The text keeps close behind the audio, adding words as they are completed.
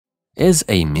Is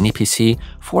a mini PC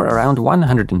for around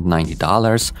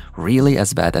 $190 really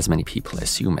as bad as many people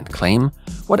assume and claim?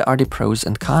 What are the pros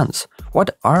and cons?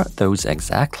 What are those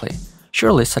exactly?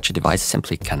 Surely such a device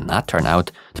simply cannot turn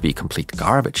out to be complete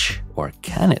garbage, or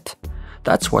can it?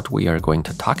 That's what we are going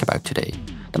to talk about today.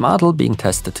 The model being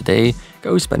tested today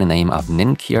goes by the name of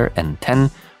Ninkear N10,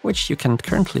 which you can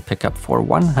currently pick up for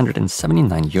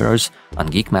 €179 on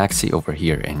GEEKMAXI over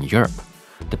here in Europe.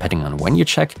 Depending on when you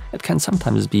check, it can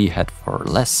sometimes be had for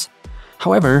less.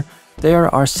 However, there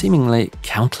are seemingly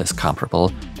countless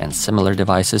comparable and similar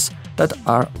devices that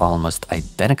are almost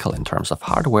identical in terms of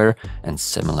hardware and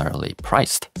similarly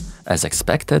priced. As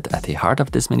expected, at the heart of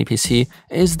this mini PC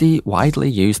is the widely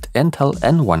used Intel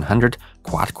N100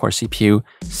 Quad-Core CPU,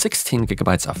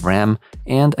 16GB of RAM,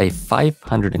 and a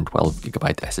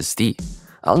 512GB SSD.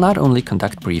 I'll not only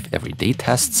conduct brief everyday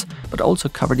tests, but also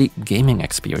cover the gaming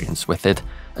experience with it,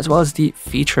 as well as the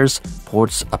features,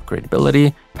 ports,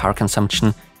 upgradeability, power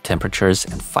consumption, temperatures,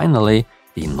 and finally,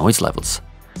 the noise levels.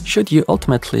 Should you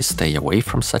ultimately stay away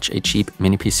from such a cheap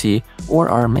mini PC, or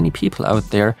are many people out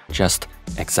there just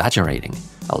exaggerating?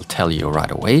 I'll tell you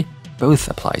right away, both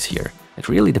applies here. It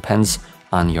really depends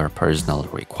on your personal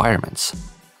requirements.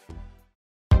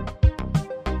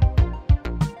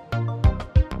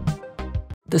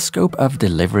 The scope of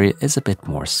delivery is a bit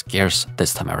more scarce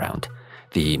this time around.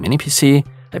 The mini PC,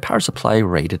 a power supply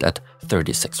rated at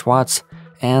 36 watts,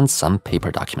 and some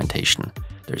paper documentation.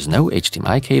 There's no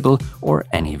HDMI cable or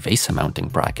any VESA mounting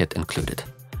bracket included.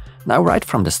 Now, right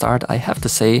from the start, I have to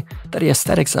say that the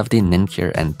aesthetics of the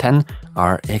Ninkear N10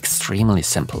 are extremely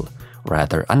simple,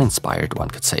 rather uninspired, one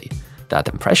could say. That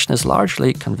impression is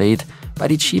largely conveyed by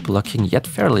the cheap-looking yet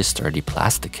fairly sturdy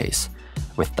plastic case.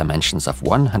 With dimensions of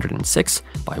 106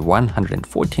 by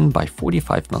 114 by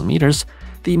 45mm,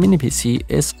 the mini PC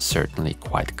is certainly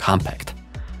quite compact.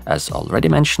 As already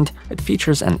mentioned, it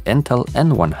features an Intel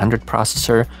N100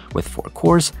 processor with 4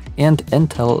 cores and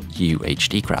Intel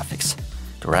UHD graphics.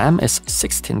 The RAM is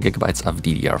 16GB of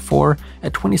DDR4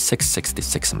 at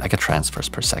 2666 megatransfers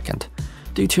per second.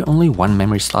 Due to only one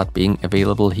memory slot being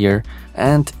available here,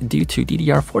 and due to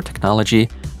DDR4 technology,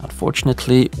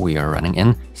 unfortunately we are running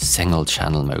in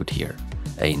single-channel mode here.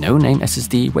 A no-name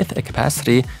SSD with a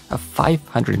capacity of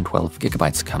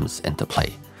 512GB comes into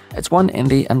play. It's one in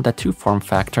the M.2 form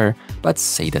factor, but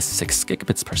SATA 6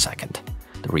 gigabits per second.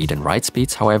 The read and write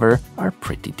speeds, however, are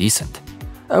pretty decent.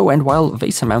 Oh, and while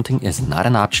VESA mounting is not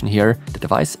an option here, the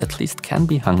device at least can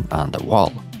be hung on the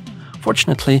wall.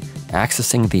 Fortunately,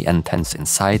 accessing the N10's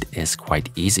inside is quite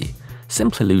easy.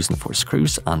 Simply loosen 4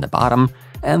 screws on the bottom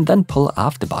and then pull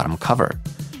off the bottom cover.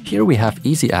 Here we have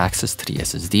easy access to the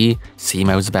SSD,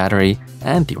 CMOS battery,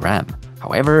 and the RAM.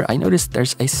 However, I noticed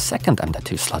there's a second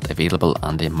M.2 slot available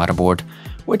on the motherboard,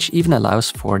 which even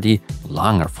allows for the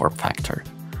longer form factor.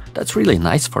 That's really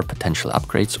nice for potential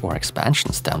upgrades or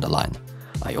expansions down the line.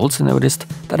 I also noticed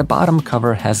that the bottom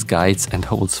cover has guides and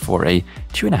holes for a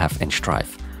 2.5-inch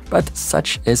drive, but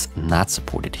such is not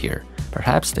supported here.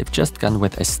 Perhaps they've just gone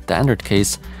with a standard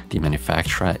case the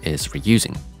manufacturer is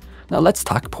reusing. Now let's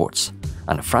talk ports.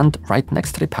 On the front, right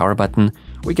next to the power button,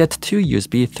 we get 2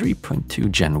 USB 3.2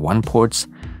 Gen 1 ports,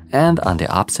 and on the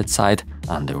opposite side,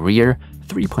 on the rear,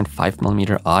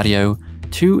 3.5mm audio,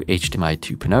 2 HDMI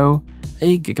 2.0,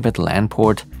 a gigabit LAN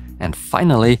port, and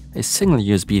finally a single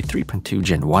USB 3.2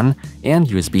 Gen 1 and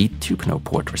USB 2.0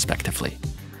 port respectively.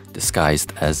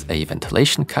 Disguised as a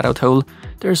ventilation cutout hole,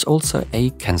 there's also a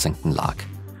Kensington lock.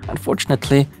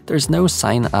 Unfortunately, there's no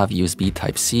sign of USB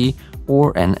Type-C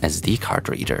or an SD card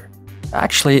reader.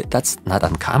 Actually, that's not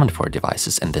uncommon for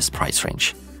devices in this price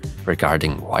range.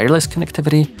 Regarding wireless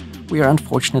connectivity, we are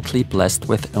unfortunately blessed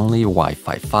with only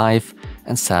Wi-Fi 5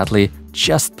 and sadly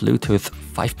just Bluetooth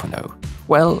 5.0.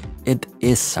 Well, it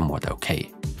is somewhat okay.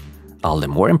 All the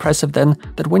more impressive then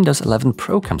that Windows 11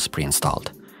 Pro comes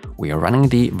pre-installed. We are running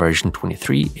the version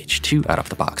 23 H2 out of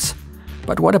the box.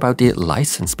 But what about the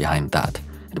license behind that?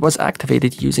 It was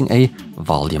activated using a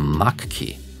volume MAC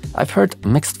key. I've heard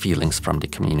mixed feelings from the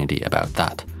community about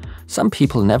that. Some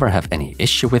people never have any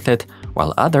issue with it,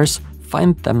 while others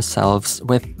find themselves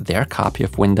with their copy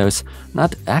of Windows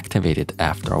not activated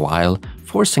after a while,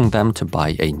 forcing them to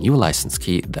buy a new license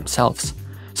key themselves.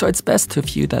 So it's best to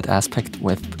view that aspect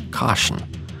with caution.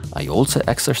 I also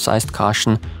exercised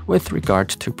caution with regard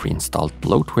to pre-installed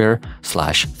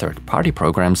bloatware/third-party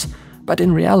programs, but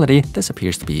in reality this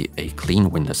appears to be a clean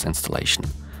Windows installation.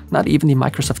 Not even the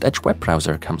Microsoft Edge web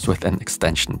browser comes with an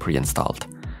extension pre-installed.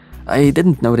 I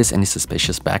didn't notice any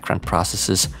suspicious background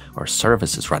processes or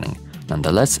services running,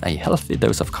 Nonetheless, a healthy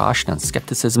dose of caution and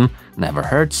skepticism never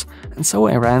hurts, and so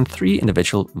I ran 3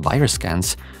 individual virus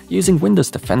scans using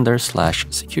Windows Defender /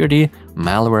 Security,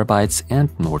 Malwarebytes, and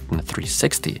Norton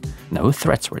 360. No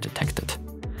threats were detected.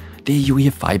 The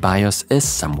UEFI BIOS is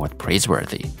somewhat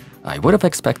praiseworthy. I would have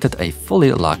expected a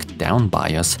fully locked down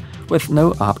BIOS with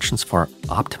no options for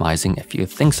optimizing a few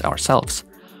things ourselves.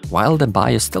 While the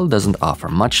BIOS still doesn't offer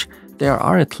much, there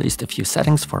are at least a few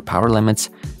settings for power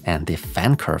limits and the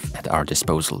fan curve at our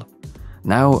disposal.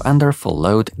 Now, under full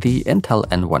load, the Intel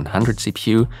N100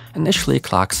 CPU initially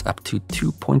clocks up to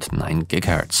 2.9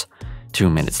 GHz. 2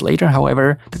 minutes later,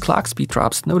 however, the clock speed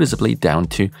drops noticeably down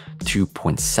to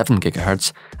 2.7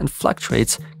 GHz and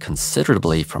fluctuates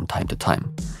considerably from time to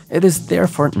time. It is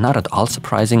therefore not at all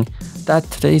surprising that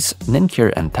today's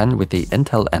Ninkear N10 with the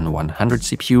Intel N100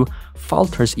 CPU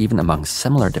falters even among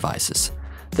similar devices.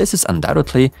 This is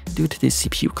undoubtedly due to the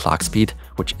CPU clock speed,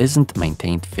 which isn't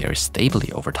maintained very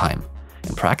stably over time.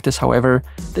 In practice, however,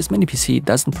 this mini-PC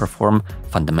doesn't perform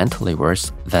fundamentally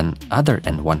worse than other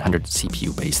N100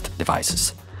 CPU-based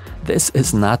devices. This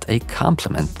is not a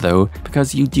compliment though,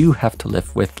 because you do have to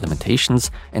live with limitations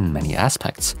in many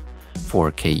aspects.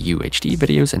 4K UHD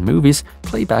videos and movies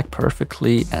play back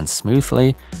perfectly and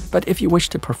smoothly, but if you wish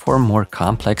to perform more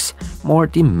complex, more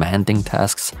demanding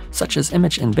tasks such as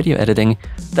image and video editing,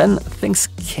 then things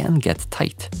can get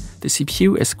tight. The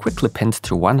CPU is quickly pinned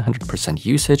to 100%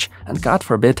 usage, and God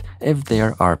forbid if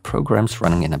there are programs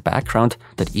running in the background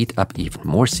that eat up even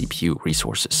more CPU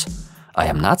resources. I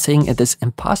am not saying it is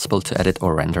impossible to edit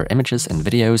or render images and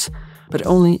videos, but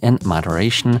only in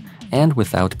moderation and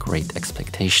without great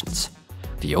expectations.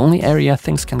 The only area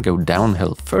things can go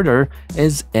downhill further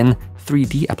is in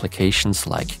 3D applications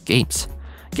like games.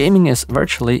 Gaming is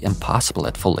virtually impossible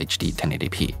at Full HD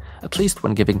 1080p, at least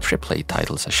when giving AAA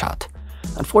titles a shot.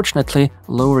 Unfortunately,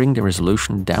 lowering the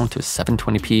resolution down to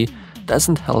 720p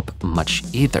doesn't help much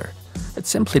either. It's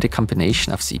simply the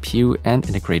combination of CPU and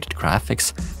integrated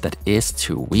graphics that is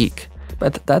too weak.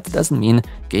 But that doesn't mean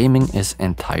gaming is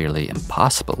entirely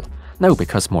impossible. No,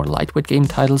 because more lightweight game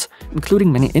titles,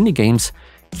 including many indie games,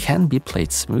 can be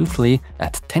played smoothly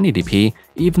at 1080p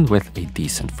even with a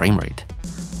decent frame rate.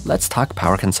 Let's talk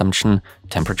power consumption,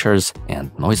 temperatures,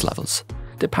 and noise levels.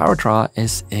 The power draw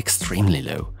is extremely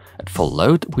low. At full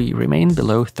load, we remain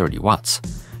below 30 watts.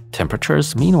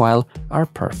 Temperatures, meanwhile, are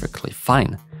perfectly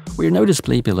fine. We are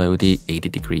noticeably below the 80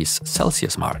 degrees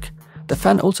Celsius mark. The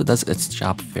fan also does its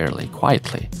job fairly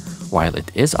quietly. While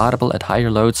it is audible at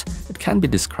higher loads, it can be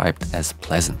described as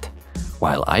pleasant.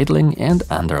 While idling and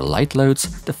under light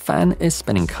loads, the fan is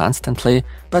spinning constantly,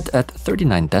 but at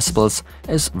 39 decibels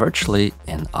is virtually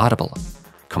inaudible.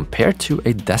 Compared to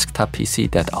a desktop PC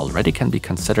that already can be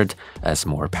considered as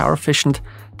more power efficient,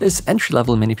 this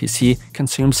entry-level mini-PC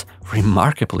consumes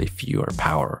remarkably fewer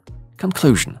power.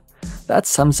 Conclusion. That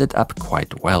sums it up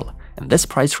quite well. In this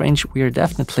price range, we are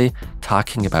definitely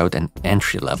talking about an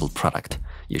entry-level product.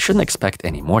 You shouldn't expect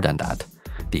any more than that.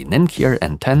 The Ninkear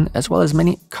N10, as well as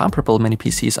many comparable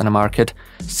mini-PCs on the market,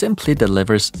 simply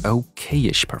delivers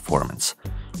okay-ish performance.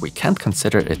 We can't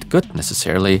consider it good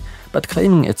necessarily, but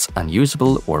claiming it's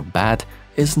unusable or bad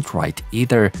isn't right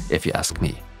either, if you ask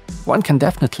me. One can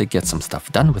definitely get some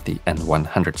stuff done with the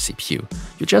N100 CPU.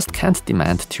 You just can't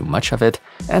demand too much of it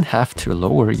and have to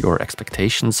lower your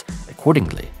expectations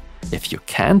accordingly. If you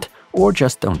can't or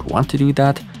just don't want to do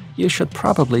that, you should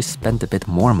probably spend a bit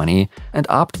more money and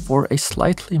opt for a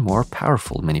slightly more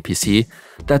powerful mini-PC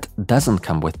that doesn't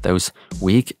come with those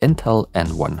weak Intel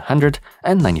N100,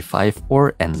 N95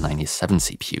 or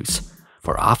N97 CPUs.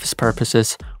 For office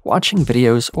purposes, watching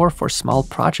videos, or for small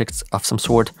projects of some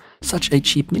sort, such a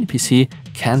cheap mini-PC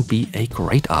can be a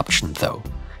great option though.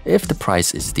 If the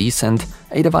price is decent,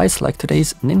 a device like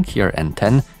today's Ninkear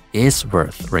N10 is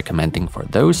worth recommending for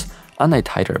those on a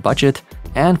tighter budget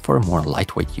and for more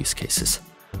lightweight use cases.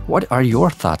 What are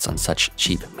your thoughts on such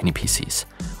cheap mini-PCs?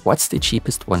 What's the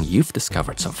cheapest one you've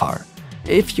discovered so far?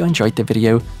 If you enjoyed the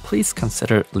video, please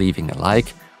consider leaving a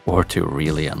like, or to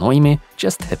really annoy me,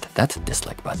 just hit that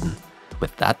dislike button.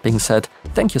 With that being said,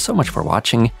 thank you so much for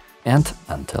watching, and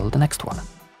until the next one.